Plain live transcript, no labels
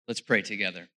Let's pray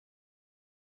together.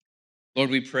 Lord,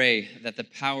 we pray that the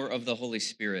power of the Holy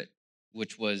Spirit,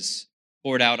 which was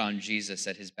poured out on Jesus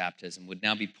at his baptism, would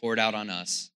now be poured out on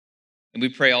us. And we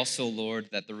pray also, Lord,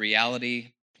 that the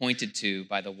reality pointed to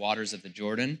by the waters of the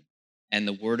Jordan and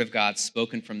the word of God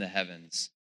spoken from the heavens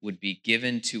would be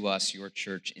given to us, your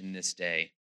church, in this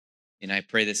day. And I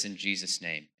pray this in Jesus'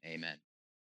 name. Amen.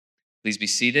 Please be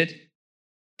seated.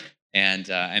 And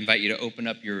I invite you to open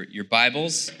up your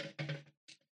Bibles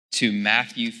to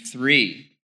Matthew 3.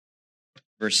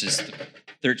 Verses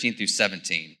 13 through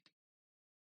 17.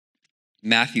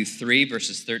 Matthew 3,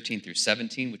 verses 13 through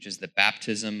 17, which is the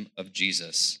baptism of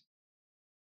Jesus.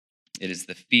 It is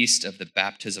the feast of the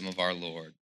baptism of our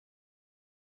Lord.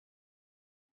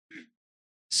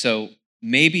 So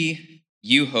maybe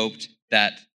you hoped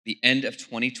that the end of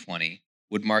 2020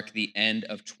 would mark the end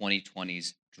of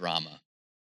 2020's drama.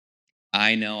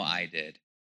 I know I did.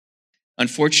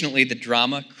 Unfortunately, the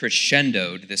drama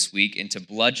crescendoed this week into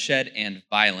bloodshed and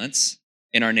violence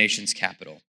in our nation's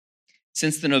capital.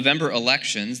 Since the November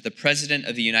elections, the President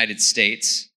of the United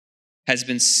States has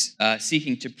been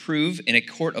seeking to prove in a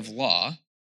court of law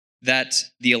that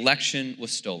the election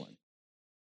was stolen.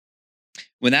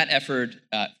 When that effort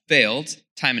failed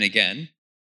time and again,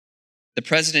 the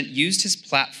president used his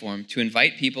platform to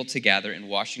invite people to gather in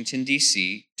Washington,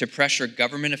 D.C. to pressure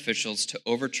government officials to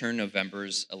overturn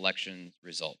November's election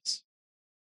results.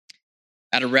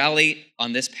 At a rally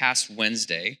on this past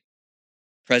Wednesday,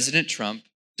 President Trump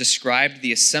described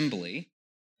the assembly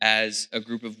as a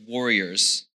group of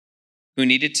warriors who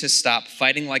needed to stop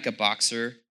fighting like a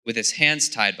boxer with his hands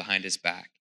tied behind his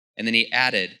back. And then he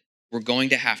added, "We're going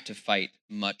to have to fight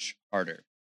much harder."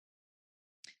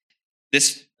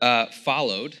 This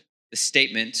the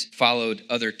statement followed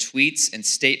other tweets and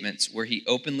statements where he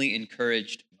openly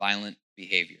encouraged violent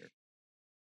behavior.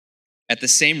 At the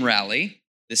same rally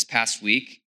this past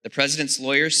week, the president's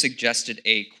lawyers suggested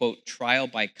a, quote, trial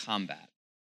by combat.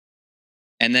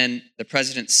 And then the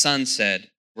president's son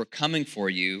said, "We're coming for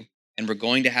you, and we're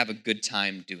going to have a good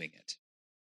time doing it."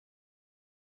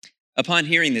 Upon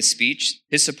hearing this speech,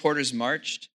 his supporters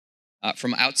marched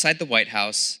from outside the White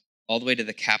House all the way to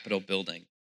the Capitol building.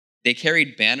 They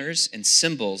carried banners and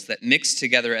symbols that mixed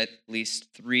together at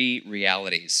least three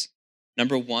realities.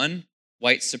 Number one,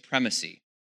 white supremacy.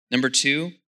 Number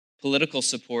two, political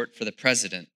support for the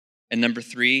president. And number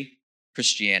three,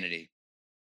 Christianity.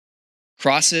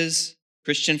 Crosses,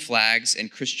 Christian flags,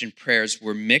 and Christian prayers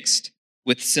were mixed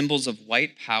with symbols of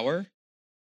white power,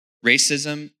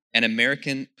 racism, and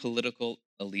American political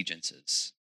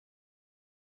allegiances.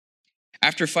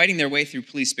 After fighting their way through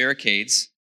police barricades,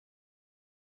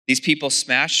 these people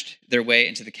smashed their way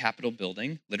into the Capitol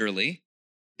building, literally.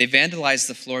 They vandalized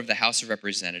the floor of the House of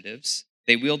Representatives.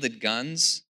 They wielded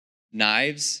guns,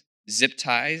 knives, zip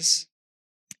ties,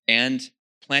 and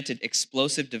planted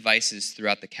explosive devices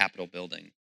throughout the Capitol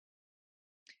building.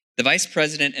 The vice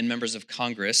president and members of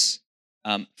Congress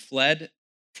fled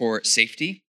for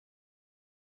safety,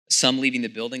 some leaving the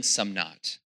building, some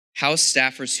not. House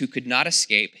staffers who could not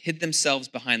escape hid themselves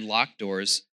behind locked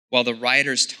doors while the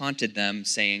rioters taunted them,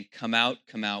 saying, come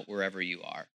out, wherever you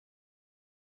are."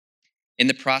 In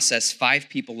the process, 5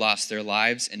 people lost their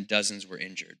lives and dozens were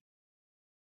injured.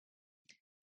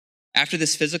 After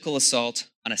this physical assault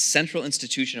on a central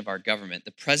institution of our government,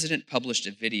 the president published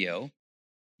a video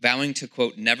vowing to,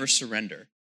 quote, never surrender.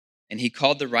 And he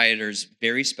called the rioters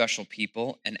very special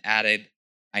people and added,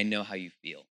 "I know how you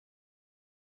feel."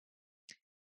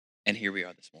 And here we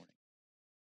are this morning.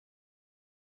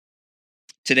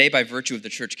 Today, by virtue of the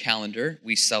church calendar,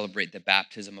 we celebrate the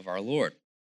baptism of our Lord.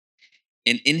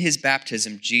 And in his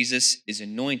baptism, Jesus is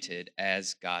anointed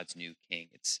as God's new king.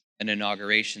 It's an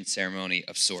inauguration ceremony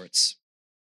of sorts.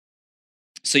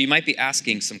 So you might be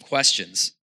asking some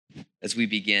questions as we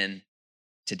begin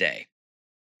today.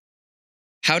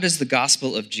 How does the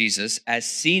gospel of Jesus,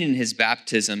 as seen in his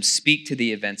baptism, speak to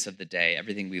the events of the day,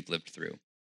 everything we've lived through?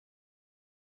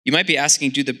 You might be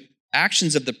asking, do the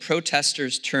actions of the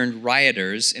protesters turned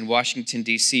rioters in Washington,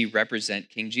 D.C. represent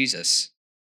King Jesus?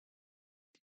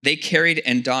 They carried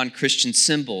and donned Christian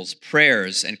symbols,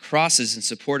 prayers, and crosses in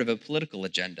support of a political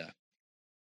agenda.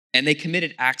 And they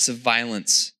committed acts of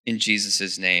violence in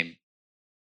Jesus' name.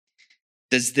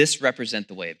 Does this represent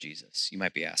the way of Jesus? You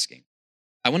might be asking.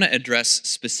 I want to address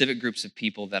specific groups of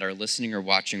people that are listening or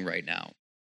watching right now.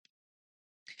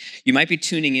 You might be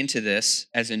tuning into this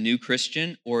as a new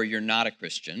Christian, or you're not a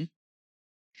Christian.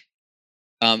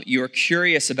 You're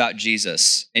curious about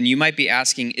Jesus, and you might be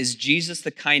asking, is Jesus the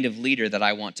kind of leader that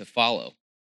I want to follow?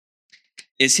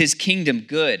 Is his kingdom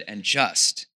good and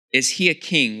just? Is he a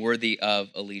king worthy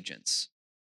of allegiance?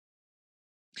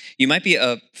 You might be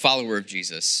a follower of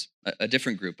Jesus, a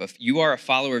different group. If you are a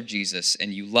follower of Jesus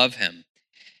and you love him,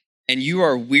 and you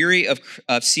are weary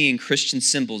of seeing Christian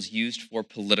symbols used for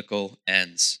political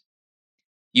ends.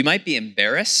 You might be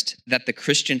embarrassed that the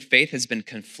Christian faith has been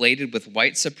conflated with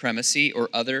white supremacy or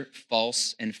other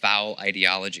false and foul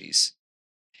ideologies.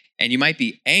 And you might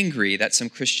be angry that some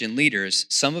Christian leaders,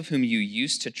 some of whom you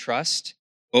used to trust,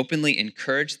 openly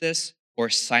encourage this or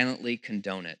silently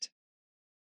condone it.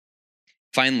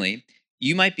 Finally,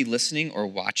 you might be listening or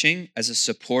watching as a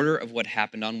supporter of what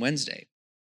happened on Wednesday.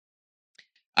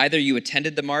 Either you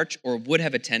attended the march or would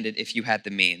have attended if you had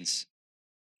the means.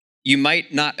 You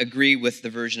might not agree with the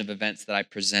version of events that I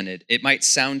presented. It might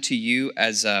sound to you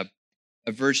as a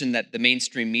version that the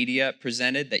mainstream media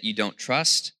presented that you don't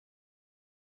trust.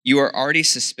 You are already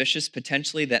suspicious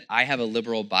potentially that I have a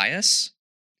liberal bias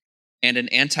and an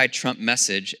anti-Trump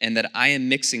message, and that I am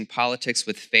mixing politics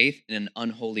with faith in an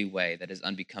unholy way that is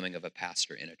unbecoming of a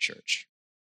pastor in a church.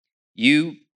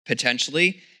 You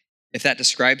potentially, if that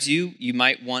describes you, you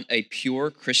might want a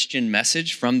pure Christian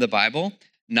message from the Bible,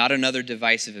 not another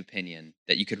divisive opinion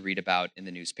that you could read about in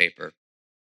the newspaper.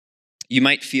 You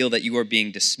might feel that you are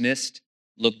being dismissed,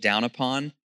 looked down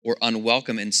upon, or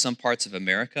unwelcome in some parts of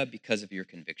America because of your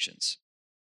convictions.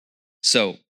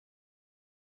 So,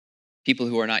 people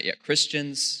who are not yet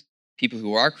Christians, people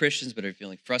who are Christians but are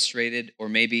feeling frustrated, or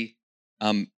maybe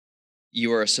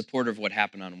you are a supporter of what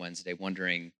happened on Wednesday,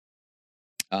 wondering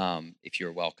if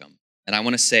you're welcome. And I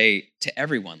want to say to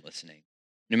everyone listening,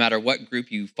 no matter what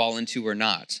group you fall into or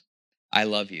not, I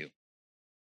love you,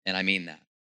 and I mean that.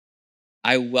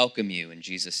 I welcome you in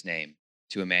Jesus' name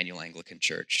to Emmanuel Anglican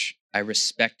Church. I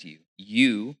respect you.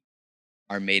 You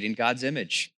are made in God's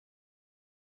image.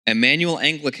 Emmanuel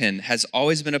Anglican has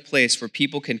always been a place where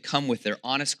people can come with their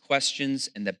honest questions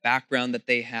and the background that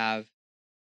they have,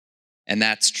 and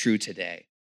that's true today.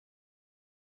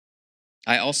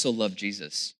 I also love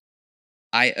Jesus.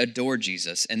 I adore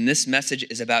Jesus, and this message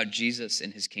is about Jesus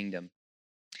and his kingdom.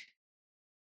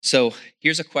 So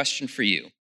here's a question for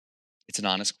you. It's an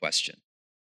honest question.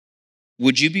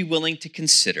 Would you be willing to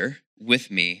consider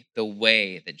with me the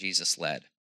way that Jesus led?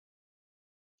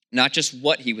 Not just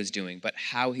what he was doing, but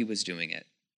how he was doing it.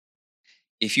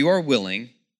 If you are willing,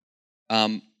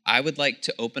 I would like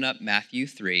to open up Matthew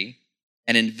 3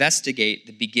 and investigate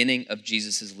the beginning of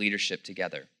Jesus' leadership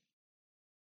together.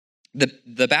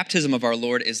 The baptism of our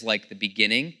Lord is like the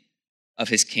beginning of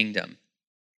his kingdom.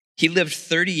 He lived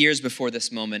 30 years before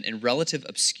this moment in relative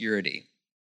obscurity.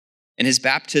 And his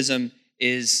baptism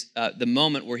is the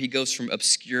moment where he goes from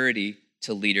obscurity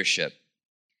to leadership.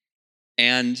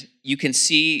 And you can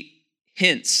see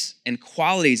hints and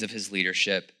qualities of his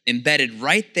leadership embedded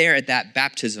right there at that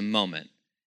baptism moment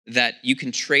that you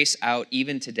can trace out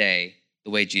even today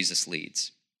the way Jesus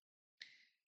leads.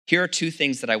 Here are two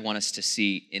things that I want us to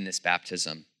see in this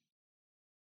baptism.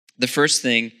 The first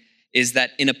thing is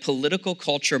that in a political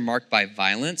culture marked by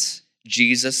violence,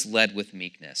 Jesus led with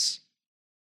meekness.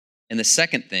 And the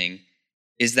second thing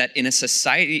is that in a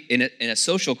society, in a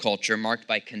social culture marked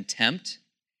by contempt,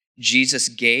 Jesus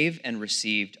gave and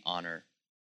received honor.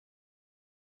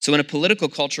 So in a political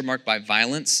culture marked by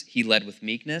violence, he led with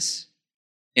meekness.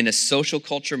 In a social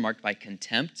culture marked by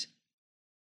contempt,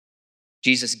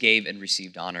 Jesus gave and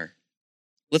received honor.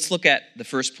 Let's look at the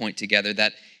first point together,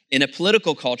 that in a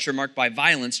political culture marked by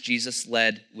violence, Jesus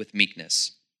led with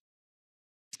meekness.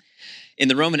 In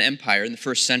the Roman Empire in the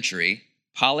first century,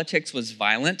 politics was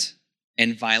violent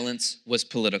and violence was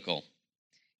political.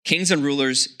 Kings and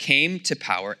rulers came to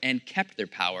power and kept their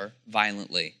power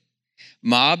violently.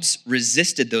 Mobs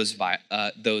resisted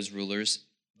those rulers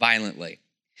violently.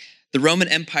 The Roman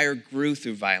Empire grew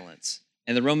through violence,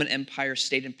 and the Roman Empire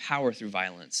stayed in power through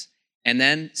violence. And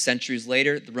then, centuries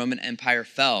later, the Roman Empire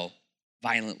fell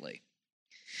violently.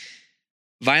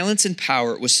 Violence and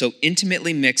power was so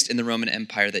intimately mixed in the Roman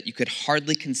Empire that you could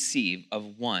hardly conceive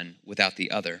of one without the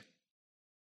other.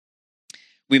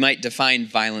 We might define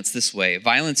violence this way.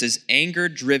 Violence is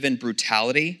anger-driven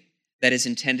brutality that is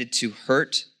intended to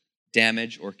hurt,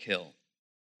 damage, or kill.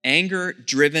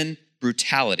 Anger-driven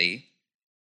brutality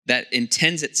that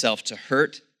intends itself to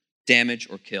hurt, damage,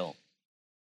 or kill.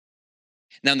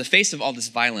 Now, in the face of all this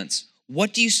violence,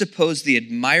 what do you suppose the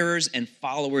admirers and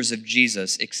followers of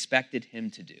Jesus expected him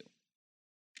to do?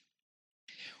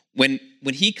 When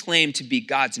he claimed to be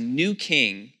God's new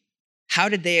king, how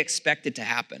did they expect it to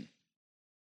happen?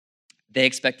 They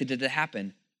expected it to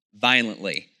happen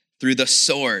violently, through the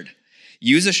sword.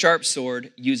 Use a sharp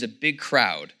sword, use a big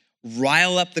crowd,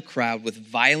 rile up the crowd with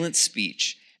violent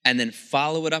speech, and then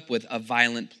follow it up with a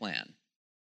violent plan.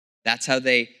 That's how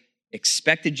they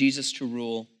expected Jesus to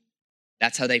rule.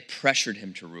 That's how they pressured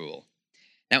him to rule.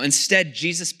 Now, instead,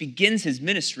 Jesus begins his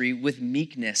ministry with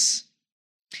meekness.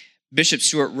 Bishop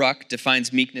Stuart Ruck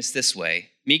defines meekness this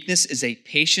way: meekness is a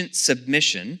patient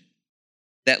submission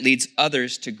that leads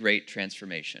others to great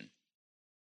transformation.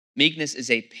 Meekness is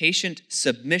a patient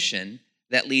submission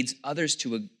that leads others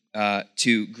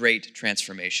to great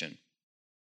transformation.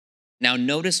 Now,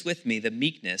 notice with me the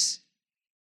meekness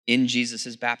in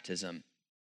Jesus' baptism.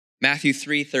 Matthew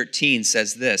 3:13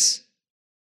 says this: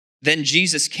 "Then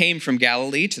Jesus came from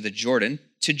Galilee to the Jordan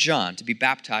to John to be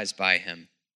baptized by him.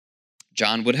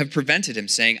 John would have prevented him,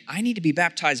 saying, 'I need to be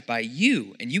baptized by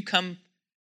you, and you come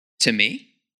to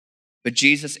me?' But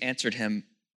Jesus answered him,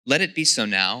 'Let it be so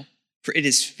now, for it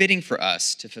is fitting for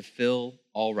us to fulfill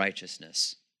all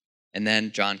righteousness.' And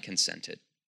then John consented."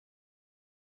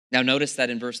 Now notice that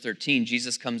in verse 13,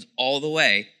 Jesus comes all the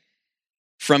way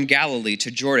from Galilee to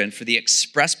Jordan for the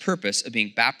express purpose of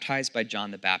being baptized by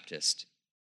John the Baptist.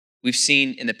 We've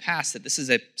seen in the past that this is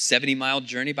a 70-mile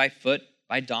journey by foot,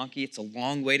 by donkey. It's a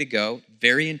long way to go,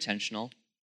 very intentional.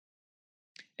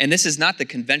 And this is not the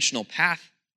conventional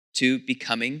path to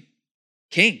becoming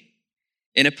king.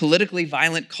 In a politically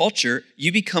violent culture,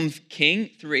 you become king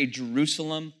through a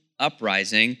Jerusalem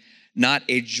uprising, not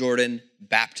a Jordan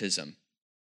baptism.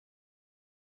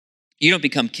 You don't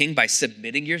become king by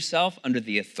submitting yourself under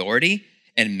the authority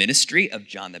and ministry of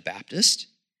John the Baptist.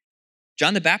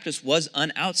 John the Baptist was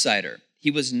an outsider.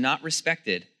 He was not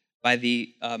respected by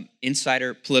the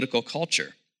insider political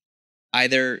culture,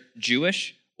 either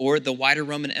Jewish or the wider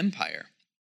Roman Empire.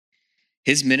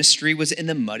 His ministry was in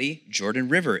the muddy Jordan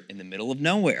River in the middle of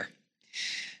nowhere.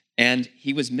 And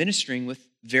he was ministering with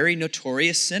very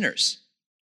notorious sinners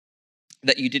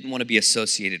that you didn't want to be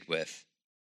associated with.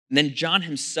 And then John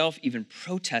himself even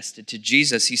protested to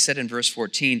Jesus. He said in verse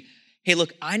 14, "Hey,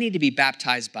 look, I need to be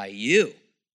baptized by you,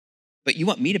 but you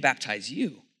want me to baptize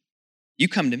you. You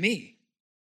come to me."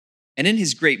 And in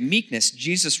his great meekness,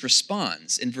 Jesus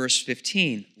responds in verse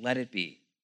 15, "Let it be,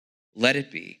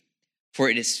 for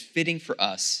it is fitting for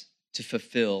us to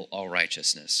fulfill all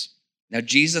righteousness." Now,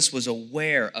 Jesus was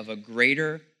aware of a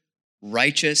greater,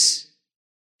 righteous,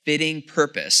 fitting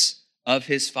purpose of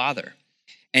his Father.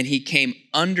 And he came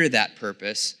under that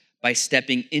purpose by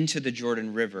stepping into the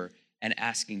Jordan River and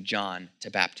asking John to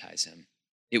baptize him.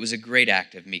 It was a great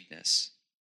act of meekness.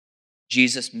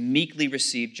 Jesus meekly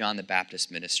received John the Baptist's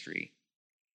ministry.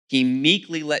 He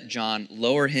meekly let John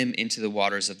lower him into the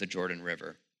waters of the Jordan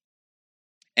River.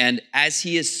 And as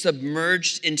he is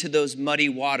submerged into those muddy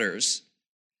waters,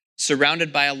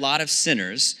 surrounded by a lot of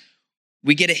sinners,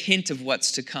 we get a hint of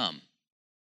what's to come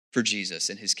for Jesus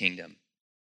and his kingdom.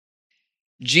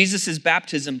 Jesus'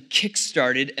 baptism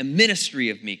kickstarted a ministry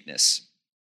of meekness,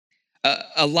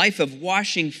 a life of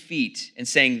washing feet and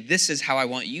saying, "This is how I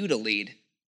want you to lead."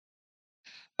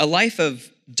 A life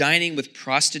of dining with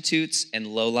prostitutes and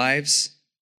lowlives,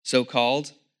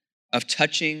 so-called, of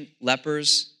touching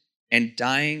lepers and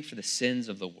dying for the sins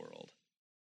of the world.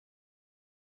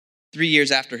 3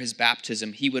 years after his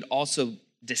baptism, he would also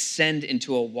descend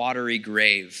into a watery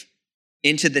grave,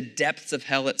 into the depths of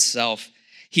hell itself.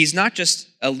 He's not just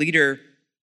a leader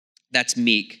that's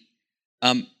meek.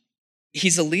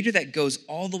 He's a leader that goes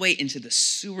all the way into the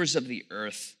sewers of the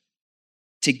earth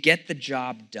to get the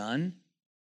job done,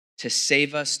 to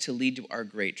save us, to lead to our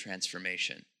great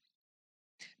transformation.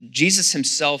 Jesus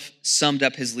himself summed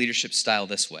up his leadership style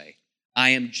this way: "I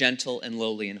am gentle and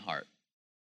lowly in heart."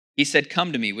 He said,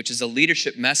 "Come to me," which is a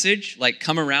leadership message, like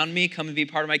come around me, come and be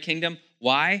part of my kingdom.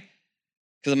 Why?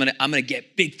 Because I'm gonna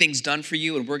get big things done for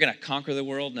you and we're gonna conquer the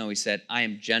world. No, he said, "I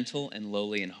am gentle and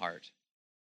lowly in heart,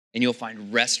 and you'll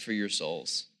find rest for your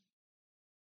souls."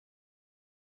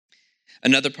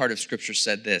 Another part of scripture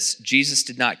said this: Jesus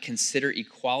did not consider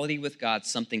equality with God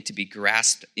something to be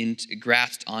grasped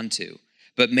onto,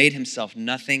 but made himself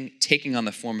nothing, taking on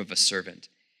the form of a servant,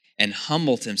 and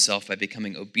humbled himself by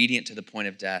becoming obedient to the point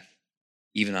of death,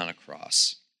 even on a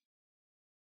cross.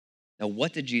 Now,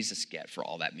 what did Jesus get for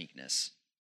all that meekness?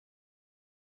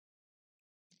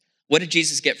 What did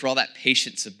Jesus get for all that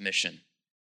patient submission?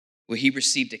 Well, he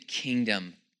received a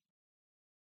kingdom.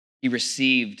 He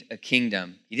received a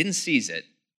kingdom. He didn't seize it.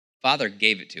 Father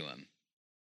gave it to him.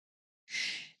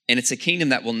 And it's a kingdom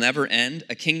that will never end,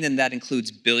 a kingdom that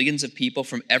includes billions of people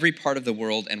from every part of the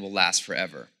world and will last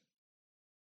forever.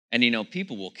 And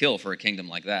people will kill for a kingdom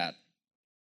like that.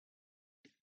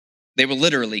 They will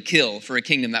literally kill for a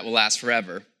kingdom that will last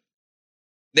forever.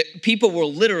 People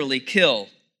will literally kill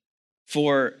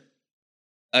for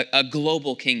a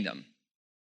global kingdom.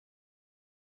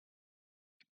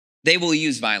 They will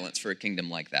use violence for a kingdom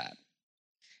like that.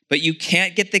 But you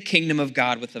can't get the kingdom of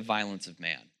God with the violence of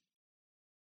man.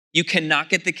 You cannot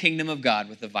get the kingdom of God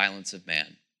with the violence of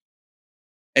man.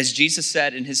 As Jesus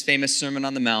said in his famous Sermon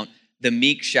on the Mount, the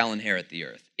meek shall inherit the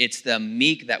earth. It's the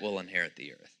meek that will inherit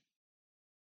the earth.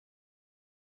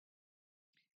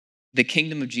 The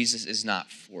kingdom of Jesus is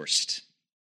not forced.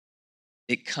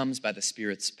 It comes by the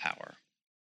Spirit's power.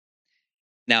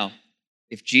 Now,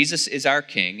 if Jesus is our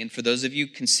king, and for those of you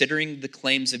considering the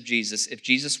claims of Jesus, if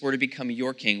Jesus were to become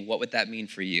your king, what would that mean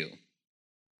for you?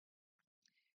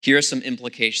 Here are some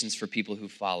implications for people who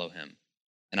follow him,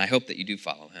 and I hope that you do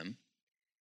follow him.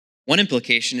 One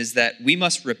implication is that we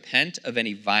must repent of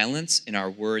any violence in our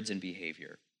words and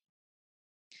behavior.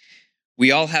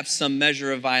 We all have some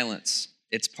measure of violence.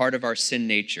 It's part of our sin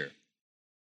nature.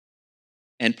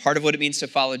 And part of what it means to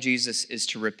follow Jesus is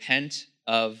to repent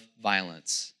of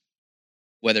violence,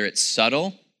 whether it's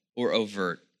subtle or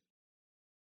overt.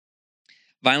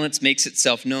 Violence makes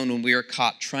itself known when we are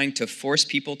caught trying to force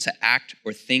people to act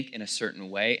or think in a certain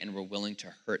way, and we're willing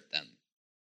to hurt them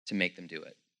to make them do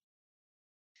it.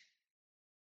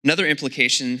 Another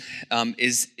implication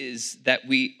is that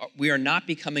we are not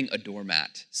becoming a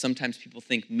doormat. Sometimes people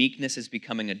think meekness is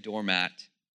becoming a doormat,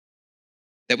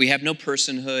 that we have no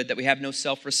personhood, that we have no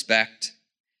self-respect,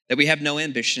 that we have no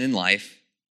ambition in life.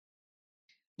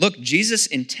 Look, Jesus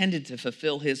intended to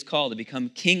fulfill his call to become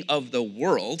king of the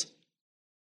world.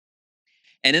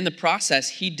 And in the process,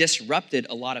 he disrupted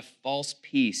a lot of false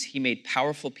peace. He made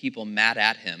powerful people mad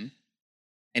at him,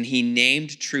 and he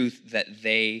named truth that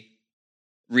they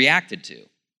reacted to.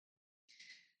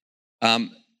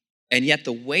 And yet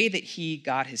the way that he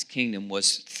got his kingdom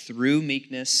was through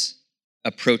meekness,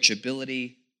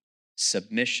 approachability,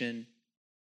 submission,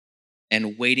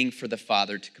 and waiting for the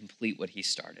Father to complete what he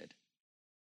started.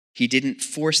 He didn't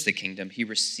force the kingdom, he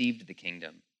received the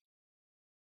kingdom.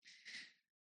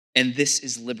 And this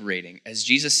is liberating. As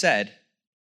Jesus said,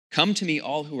 "Come to me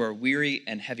all who are weary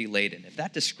and heavy laden." If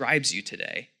that describes you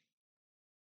today,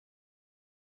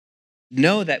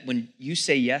 know that when you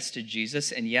say yes to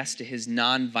Jesus and yes to his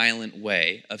nonviolent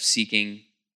way of seeking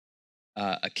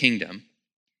a kingdom,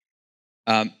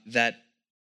 that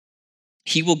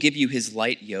he will give you his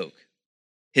light yoke.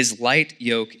 His light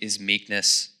yoke is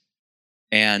meekness,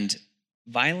 and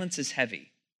violence is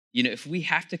heavy. You know, if we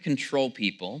have to control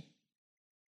people,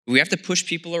 if we have to push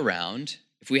people around,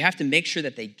 if we have to make sure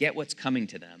that they get what's coming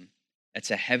to them,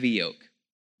 that's a heavy yoke.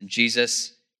 And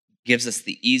Jesus gives us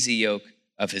the easy yoke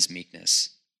of his meekness.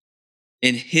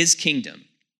 In his kingdom,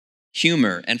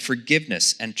 humor and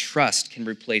forgiveness and trust can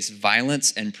replace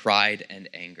violence and pride and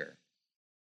anger.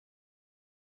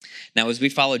 Now, as we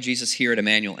follow Jesus here at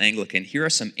Emmanuel Anglican, here are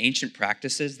some ancient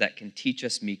practices that can teach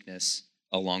us meekness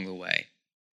along the way.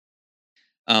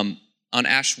 On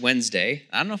Ash Wednesday,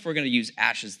 I don't know if we're going to use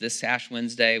ashes this Ash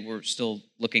Wednesday. We're still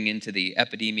looking into the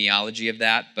epidemiology of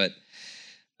that, but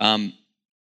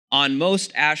on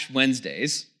most Ash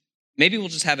Wednesdays, maybe we'll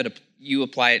just have you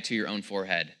apply it to your own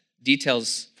forehead.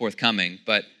 Details forthcoming,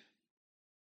 but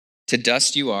to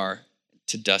dust you are,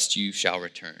 to dust you shall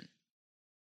return.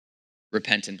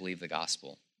 Repent and believe the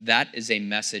gospel. That is a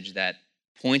message that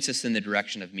points us in the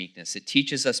direction of meekness. It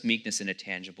teaches us meekness in a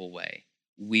tangible way.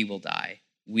 We will die.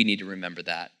 We need to remember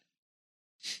that.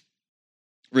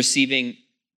 Receiving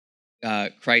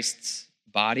Christ's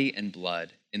body and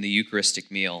blood in the Eucharistic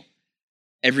meal.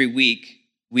 Every week,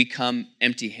 we come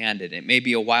empty-handed. It may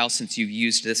be a while since you've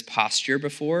used this posture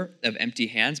before of empty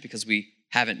hands because we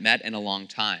haven't met in a long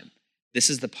time. This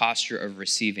is the posture of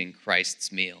receiving Christ's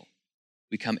meal.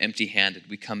 We come empty-handed.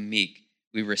 We come meek.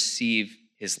 We receive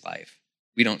his life.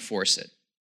 We don't force it.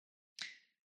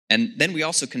 And then we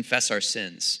also confess our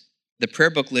sins. The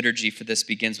prayer book liturgy for this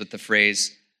begins with the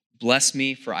phrase, "Bless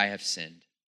me, for I have sinned."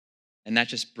 And that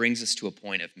just brings us to a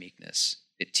point of meekness.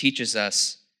 It teaches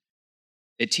us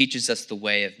the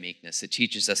way of meekness. It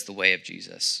teaches us the way of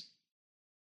Jesus.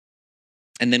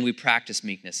 And then we practice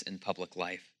meekness in public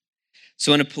life.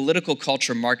 So in a political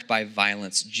culture marked by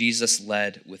violence, Jesus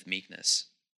led with meekness.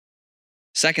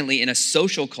 Secondly, in a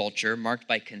social culture marked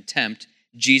by contempt,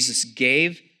 Jesus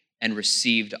gave and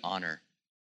received honor.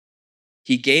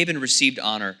 He gave and received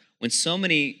honor when so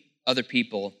many other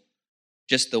people,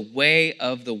 just the way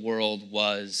of the world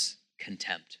was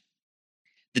contempt.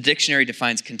 The dictionary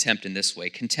defines contempt in this way.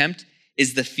 Contempt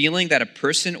is the feeling that a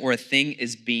person or a thing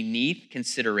is beneath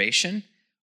consideration,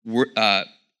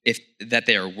 that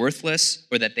they are worthless,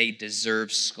 or that they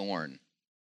deserve scorn.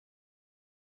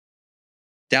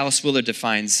 Dallas Willard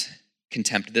defines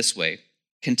contempt this way.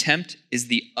 Contempt is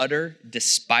the utter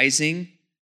despising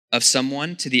of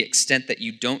someone to the extent that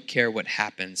you don't care what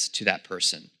happens to that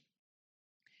person.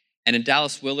 And in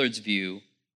Dallas Willard's view,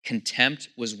 contempt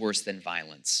was worse than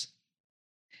violence.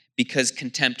 because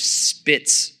contempt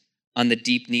spits on the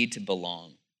deep need to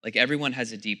belong. Like everyone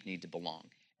has a deep need to belong.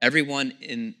 Everyone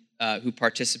who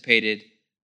participated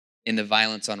in the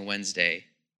violence on Wednesday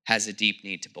has a deep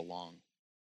need to belong.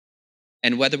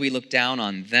 And whether we look down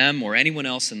on them or anyone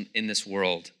else in this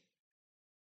world,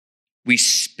 we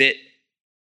spit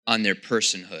on their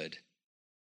personhood.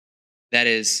 That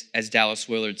is, as Dallas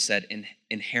Willard said,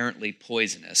 inherently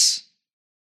poisonous,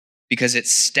 because it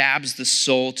stabs the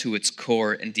soul to its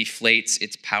core and deflates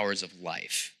its powers of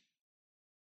life.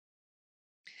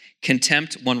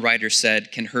 Contempt, one writer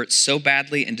said, can hurt so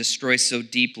badly and destroy so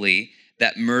deeply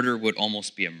that murder would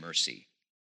almost be a mercy.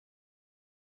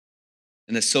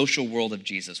 And the social world of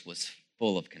Jesus was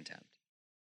full of contempt.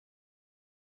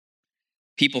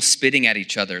 People spitting at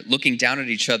each other, looking down at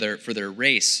each other for their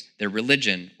race, their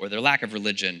religion, or their lack of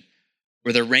religion,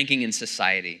 or their ranking in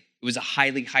society. It was a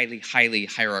highly, highly, highly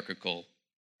hierarchical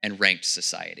and ranked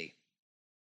society.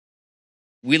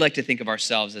 We like to think of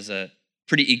ourselves as a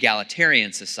pretty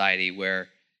egalitarian society where,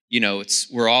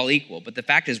 we're all equal. But the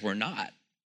fact is we're not.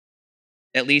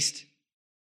 At least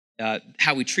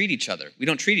how we treat each other. We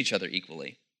don't treat each other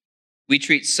equally. We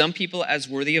treat some people as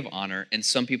worthy of honor and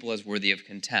some people as worthy of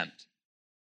contempt.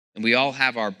 And we all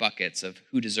have our buckets of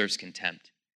who deserves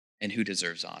contempt and who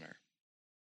deserves honor.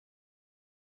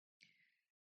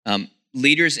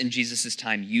 Leaders in Jesus'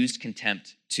 time used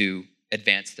contempt to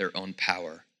advance their own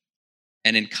power.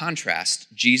 And in contrast,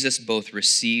 Jesus both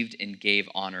received and gave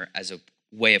honor as a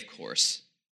way of course.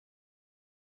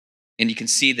 And you can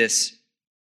see this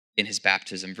in his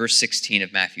baptism. Verse 16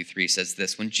 of Matthew 3 says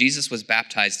this: when Jesus was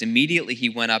baptized, immediately he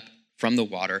went up from the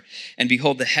water, and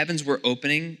behold, the heavens were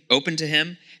open to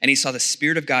him, and he saw the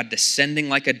Spirit of God descending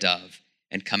like a dove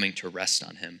and coming to rest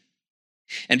on him.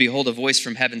 And behold, a voice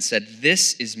from heaven said,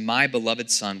 "This is my beloved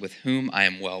Son, with whom I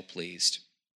am well pleased."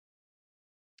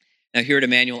 Now here at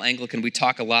Emmanuel Anglican, we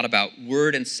talk a lot about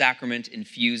word and sacrament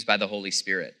infused by the Holy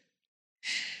Spirit.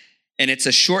 And it's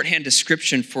a shorthand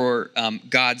description for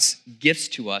God's gifts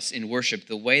to us in worship,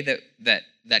 the way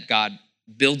that God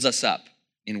builds us up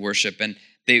in worship. And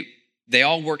they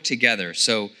all work together.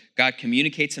 So God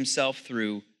communicates himself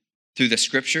through the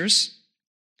scriptures,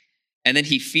 and then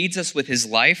he feeds us with his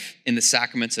life in the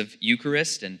sacraments of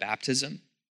Eucharist and baptism.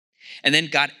 And then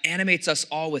God animates us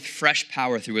all with fresh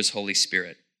power through his Holy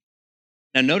Spirit.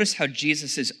 Now notice how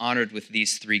Jesus is honored with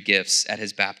these three gifts at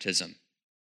his baptism.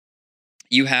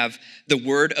 You have the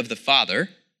word of the Father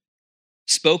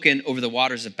spoken over the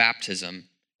waters of baptism,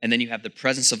 and then you have the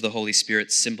presence of the Holy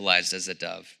Spirit symbolized as a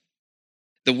dove.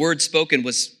 The word spoken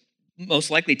was most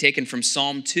likely taken from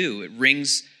Psalm 2. It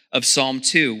rings of Psalm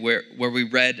 2, where we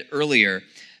read earlier,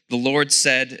 "The Lord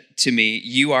said to me,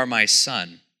 'You are my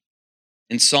son.'"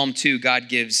 In Psalm 2, God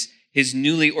gives his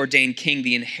newly ordained king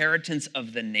the inheritance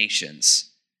of the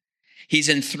nations. He's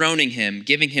enthroning him,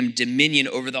 giving him dominion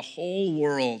over the whole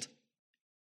world.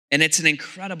 And it's an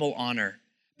incredible honor.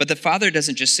 But the Father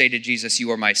doesn't just say to Jesus,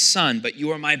 "You are my son," but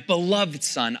 "You are my beloved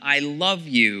son. I love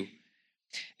you,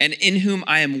 and in whom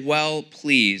I am well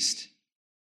pleased."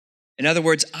 In other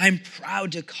words, I'm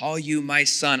proud to call you my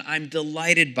son. I'm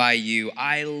delighted by you.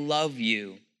 I love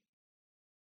you.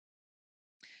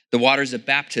 The waters of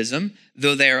baptism,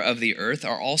 though they are of the earth,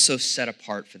 are also set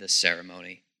apart for this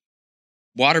ceremony.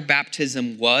 Water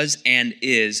baptism was and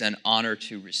is an honor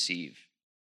to receive.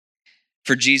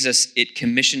 For Jesus, it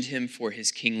commissioned him for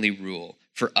his kingly rule.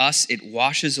 For us, it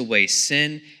washes away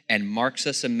sin and marks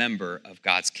us a member of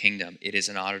God's kingdom. It is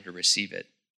an honor to receive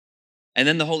it. And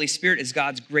then the Holy Spirit is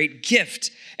God's great gift,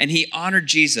 and he honored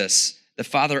Jesus. The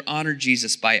Father honored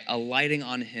Jesus by alighting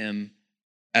on him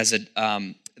as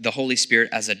the Holy Spirit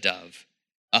as a dove,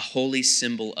 a holy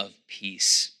symbol of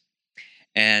peace.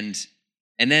 And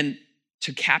then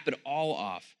to cap it all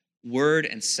off, word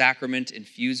and sacrament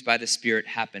infused by the Spirit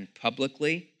happened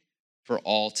publicly for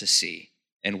all to see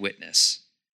and witness.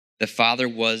 The Father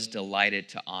was delighted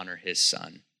to honor his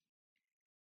Son.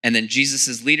 And then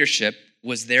Jesus' leadership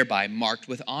was thereby marked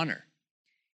with honor.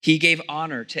 He gave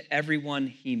honor to everyone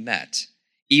he met,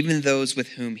 even those with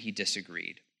whom he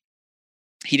disagreed.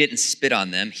 He didn't spit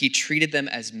on them. He treated them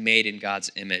as made in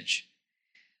God's image.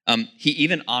 He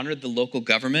even honored the local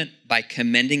government by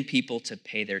commending people to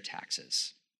pay their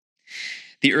taxes.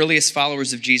 The earliest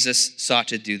followers of Jesus sought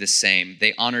to do the same.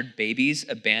 They honored babies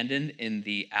abandoned in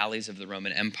the alleys of the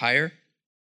Roman Empire,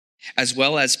 as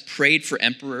well as prayed for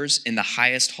emperors in the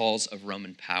highest halls of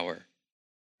Roman power.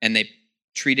 And they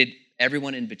treated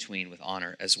everyone in between with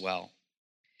honor as well.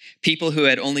 People who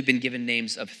had only been given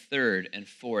names of third and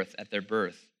fourth at their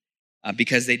birth,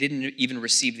 because they didn't even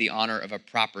receive the honor of a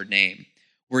proper name,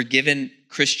 were given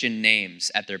Christian names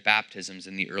at their baptisms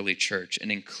in the early church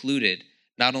and included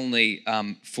not only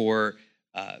for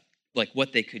like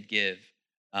what they could give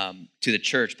to the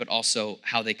church, but also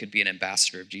how they could be an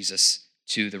ambassador of Jesus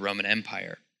to the Roman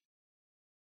Empire.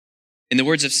 In the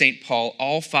words of St. Paul,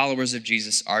 all followers of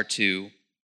Jesus are to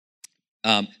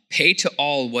pay to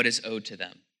all what is owed to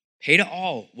them. Pay to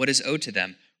all what is owed to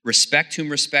them. Respect whom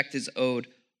respect is owed.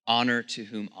 Honor to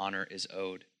whom honor is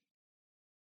owed.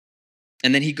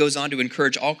 And then he goes on to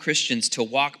encourage all Christians to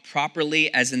walk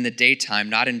properly as in the daytime,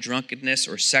 not in drunkenness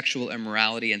or sexual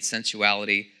immorality and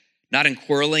sensuality, not in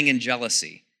quarreling and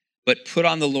jealousy, but put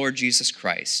on the Lord Jesus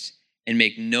Christ and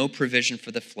make no provision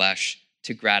for the flesh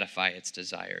to gratify its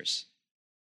desires.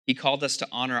 He called us to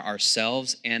honor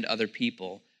ourselves and other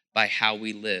people by how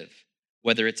we live,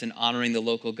 whether it's in honoring the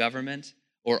local government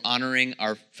or honoring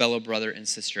our fellow brother and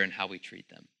sister in how we treat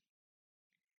them.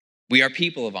 We are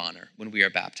people of honor when we are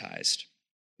baptized.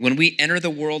 When we enter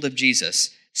the world of Jesus,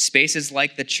 spaces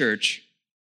like the church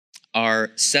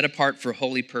are set apart for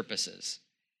holy purposes.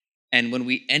 And when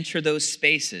we enter those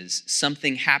spaces,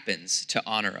 something happens to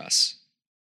honor us.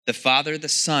 The Father, the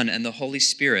Son, and the Holy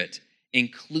Spirit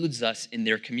includes us in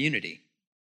their community.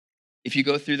 If you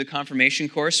go through the confirmation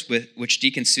course, which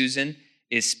Deacon Susan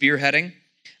is spearheading,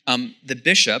 the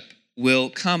bishop will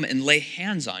come and lay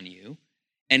hands on you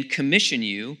and commission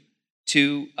you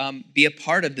to be a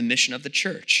part of the mission of the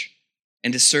church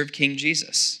and to serve King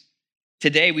Jesus.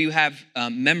 Today, we have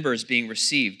members being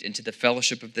received into the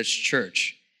fellowship of this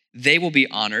church. They will be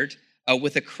honored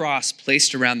with a cross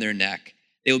placed around their neck.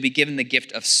 They will be given the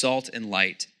gift of salt and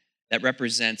light that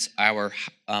represents our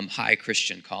high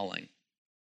Christian calling.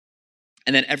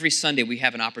 And then every Sunday, we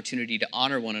have an opportunity to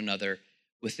honor one another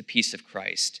with the peace of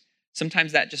Christ.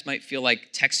 Sometimes that just might feel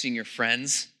like texting your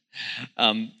friends,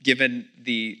 given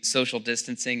the social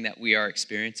distancing that we are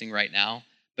experiencing right now.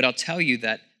 But I'll tell you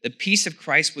that the peace of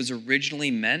Christ was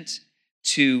originally meant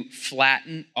to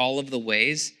flatten all of the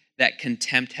ways that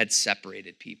contempt had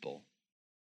separated people.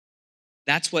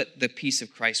 That's what the peace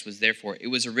of Christ was there for. It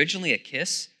was originally a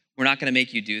kiss. We're not going to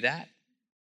make you do that.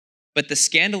 But the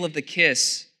scandal of the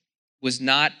kiss was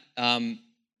not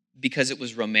because it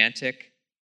was romantic.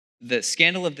 The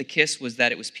scandal of the kiss was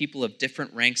that it was people of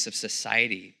different ranks of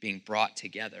society being brought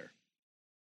together.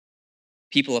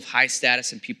 People of high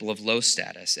status and people of low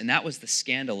status. And that was the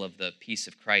scandal of the peace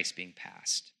of Christ being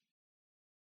passed.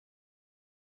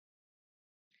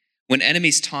 When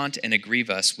enemies taunt and aggrieve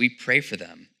us, we pray for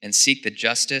them and seek the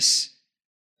justice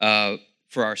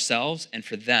for ourselves and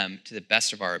for them to the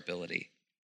best of our ability.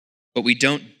 But we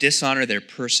don't dishonor their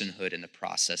personhood in the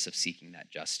process of seeking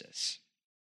that justice.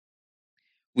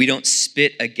 We don't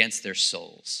spit against their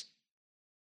souls.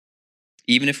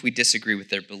 Even if we disagree with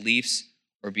their beliefs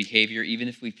or behavior, even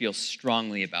if we feel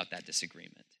strongly about that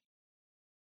disagreement,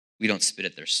 we don't spit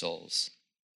at their souls.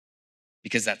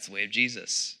 Because that's the way of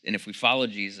Jesus. And if we follow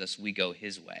Jesus, we go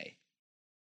his way.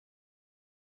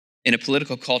 In a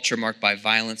political culture marked by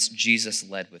violence, Jesus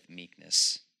led with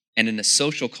meekness. And in a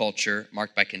social culture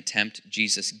marked by contempt,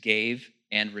 Jesus gave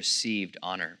and received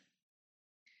honor.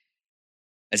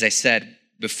 As I said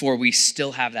before, we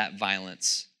still have that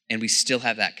violence and we still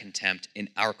have that contempt in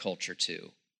our culture too.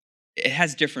 It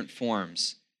has different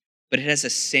forms, but it has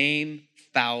the same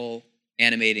foul,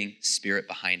 animating spirit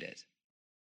behind it.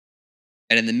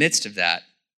 And in the midst of that,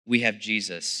 we have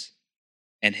Jesus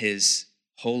and his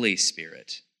Holy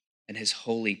Spirit and his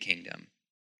holy kingdom,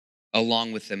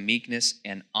 along with the meekness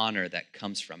and honor that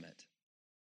comes from it.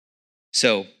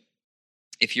 So,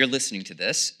 if you're listening to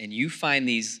this and you find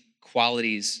these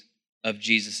qualities of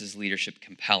Jesus' leadership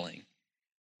compelling,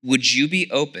 would you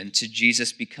be open to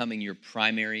Jesus becoming your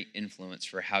primary influence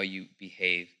for how you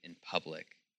behave in public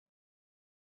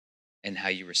and how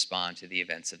you respond to the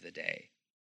events of the day?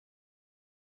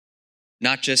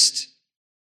 Not just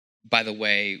by the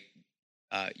way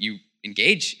you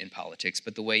engage in politics,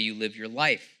 but the way you live your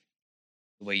life,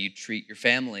 the way you treat your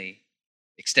family,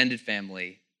 extended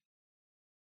family,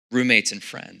 roommates, and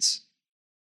friends.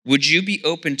 Would you be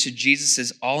open to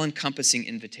Jesus' all-encompassing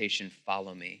invitation,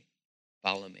 follow me,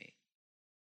 follow me?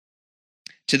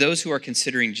 To those who are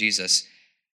considering Jesus,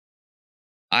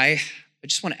 I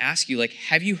just want to ask you,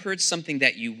 have you heard something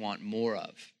that you want more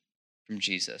of from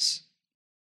Jesus?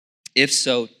 If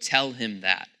so, tell him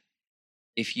that.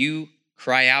 If you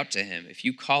cry out to him, if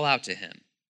you call out to him,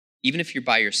 even if you're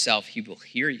by yourself, he will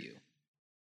hear you.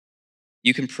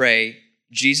 You can pray,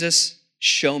 Jesus,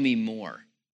 show me more.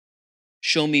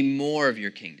 Show me more of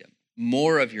your kingdom,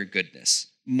 more of your goodness,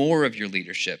 more of your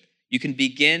leadership. You can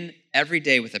begin every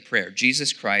day with a prayer.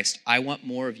 Jesus Christ, I want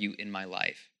more of you in my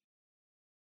life.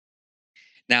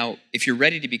 Now, if you're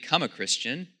ready to become a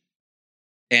Christian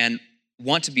and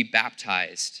want to be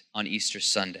baptized on Easter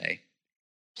Sunday,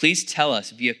 please tell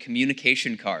us via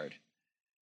communication card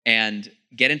and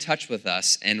get in touch with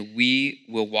us, and we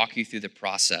will walk you through the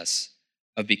process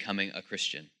of becoming a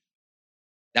Christian.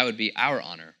 That would be our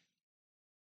honor.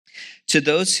 To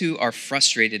those who are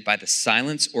frustrated by the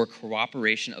silence or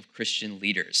cooperation of Christian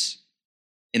leaders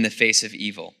in the face of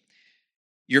evil,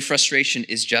 your frustration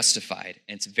is justified,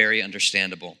 and it's very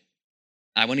understandable.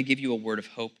 I want to give you a word of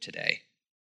hope today.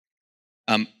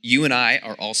 You and I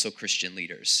are also Christian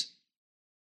leaders.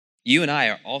 You and I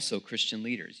are also Christian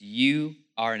leaders. You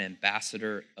are an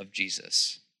ambassador of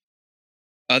Jesus.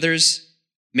 Others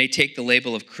may take the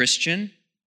label of Christian,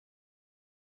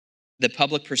 the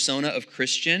public persona of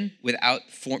Christian, without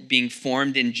being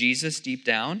formed in Jesus deep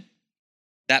down.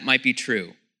 That might be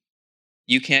true.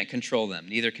 You can't control them,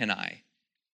 neither can I.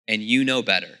 And you know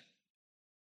better.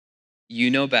 You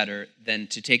know better than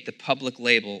to take the public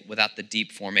label without the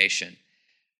deep formation.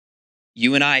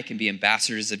 You and I can be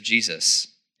ambassadors of Jesus,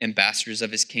 ambassadors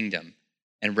of his kingdom,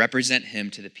 and represent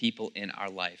him to the people in our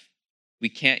life. We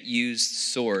can't use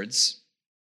swords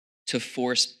to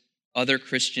force other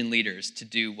Christian leaders to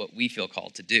do what we feel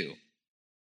called to do.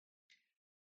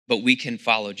 But we can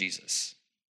follow Jesus,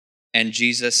 and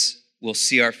Jesus will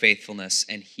see our faithfulness,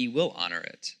 and he will honor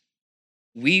it.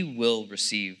 We will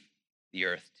receive the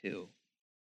earth too,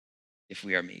 if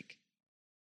we are meek.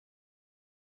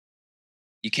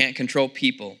 You can't control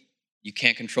people. You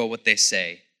can't control what they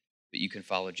say, but you can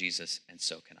follow Jesus, and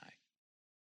so can I.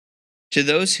 To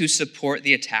those who support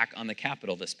the attack on the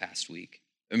Capitol this past week,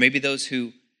 or maybe those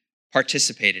who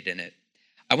participated in it,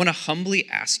 I want to humbly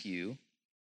ask you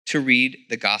to read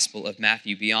the Gospel of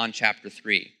Matthew beyond chapter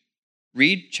 3.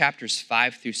 Read chapters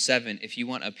 5 through 7 if you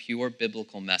want a pure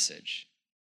biblical message.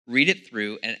 Read it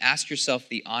through and ask yourself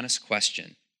the honest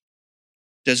question: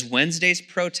 does Wednesday's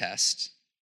protest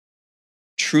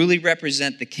truly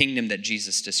represent the kingdom that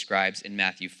Jesus describes in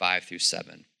Matthew 5 through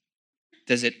 7?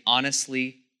 Does it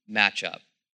honestly match up?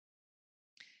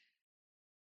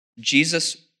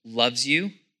 Jesus loves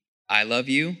you. I love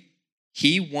you.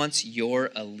 He wants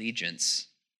your allegiance.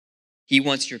 He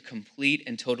wants your complete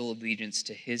and total allegiance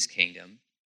to his kingdom.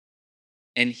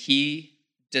 And he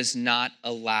does not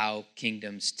allow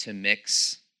kingdoms to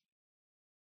mix.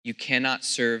 You cannot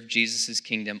serve Jesus'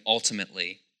 kingdom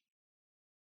ultimately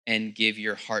and give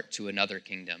your heart to another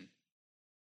kingdom.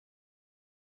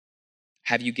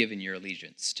 Have you given your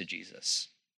allegiance to Jesus?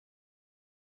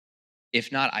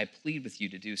 If not, I plead with you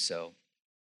to do so,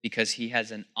 because he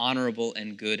has an honorable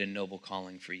and good and noble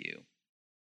calling for you.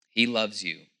 He loves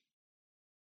you,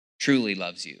 truly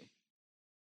loves you.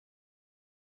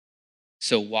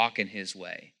 So walk in his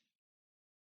way.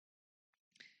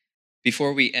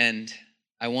 Before we end,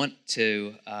 I want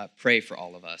to pray for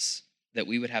all of us, that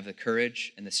we would have the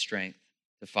courage and the strength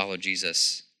to follow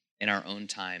Jesus in our own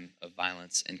time of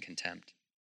violence and contempt.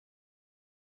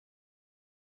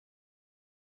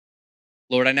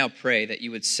 Lord, I now pray that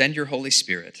you would send your Holy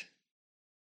Spirit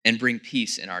and bring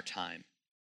peace in our time.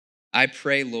 I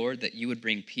pray, Lord, that you would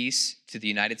bring peace to the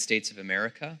United States of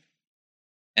America,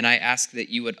 and I ask that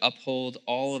you would uphold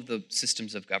all of the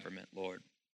systems of government, Lord.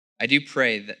 I do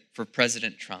pray that for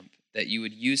President Trump, that you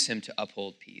would use him to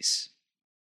uphold peace.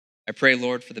 I pray,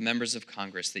 Lord, for the members of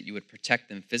Congress, that you would protect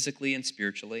them physically and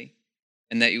spiritually,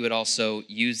 and that you would also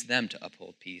use them to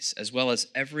uphold peace, as well as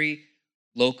every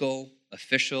local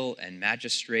official and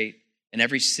magistrate and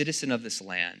every citizen of this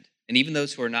land, and even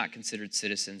those who are not considered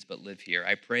citizens but live here.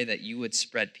 I pray that you would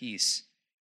spread peace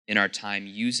in our time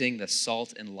using the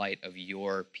salt and light of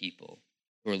your people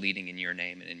who are leading in your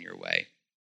name and in your way.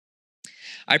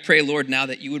 I pray, Lord, now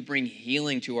that you would bring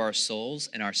healing to our souls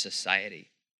and our society.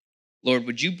 Lord,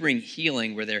 would you bring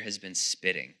healing where there has been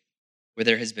spitting, where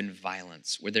there has been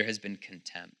violence, where there has been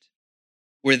contempt,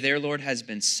 where there, Lord, has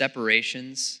been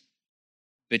separations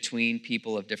between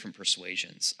people of different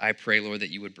persuasions. I pray, Lord, that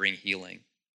you would bring healing.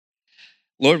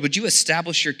 Lord, would you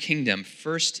establish your kingdom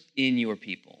first in your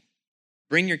people?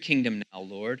 Bring your kingdom now,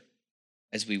 Lord,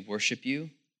 as we worship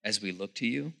you, as we look to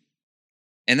you.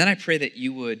 And then I pray that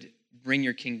you would bring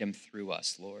your kingdom through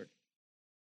us, Lord.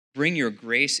 Bring your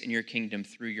grace and your kingdom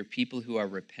through your people who are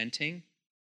repenting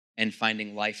and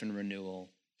finding life and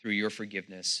renewal through your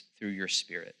forgiveness, through your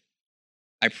Spirit.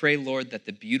 I pray, Lord, that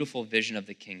the beautiful vision of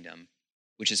the kingdom,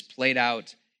 which is played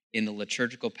out in the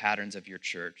liturgical patterns of your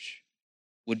church,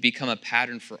 would become a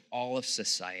pattern for all of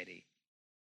society.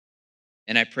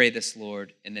 And I pray this,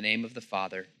 Lord, in the name of the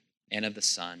Father, and of the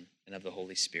Son, and of the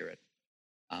Holy Spirit.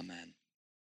 Amen.